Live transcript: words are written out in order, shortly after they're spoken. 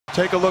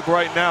Take a look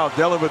right now.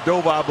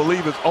 Dellavedova, I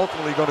believe, is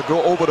ultimately going to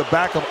go over the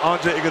back of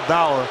Andre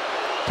Iguodala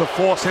to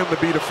force him to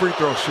be the free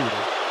throw shooter.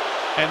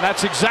 And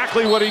that's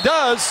exactly what he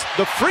does.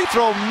 The free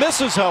throw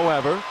misses,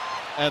 however,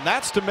 and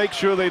that's to make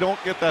sure they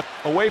don't get that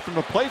away from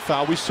the play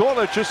foul. We saw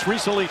that just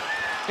recently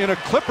in a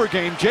Clipper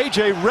game.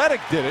 J.J.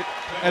 Redick did it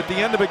at the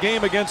end of a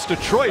game against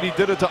Detroit. He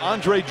did it to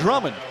Andre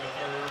Drummond.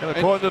 And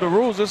according to the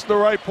rules, this is the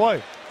right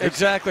play.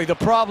 Exactly. The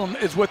problem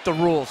is with the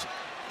rules.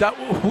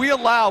 That we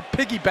allow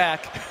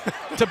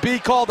piggyback to be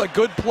called a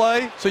good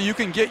play so you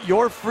can get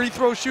your free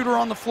throw shooter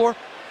on the floor.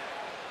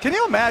 Can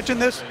you imagine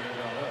this?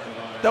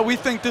 That we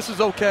think this is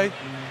okay?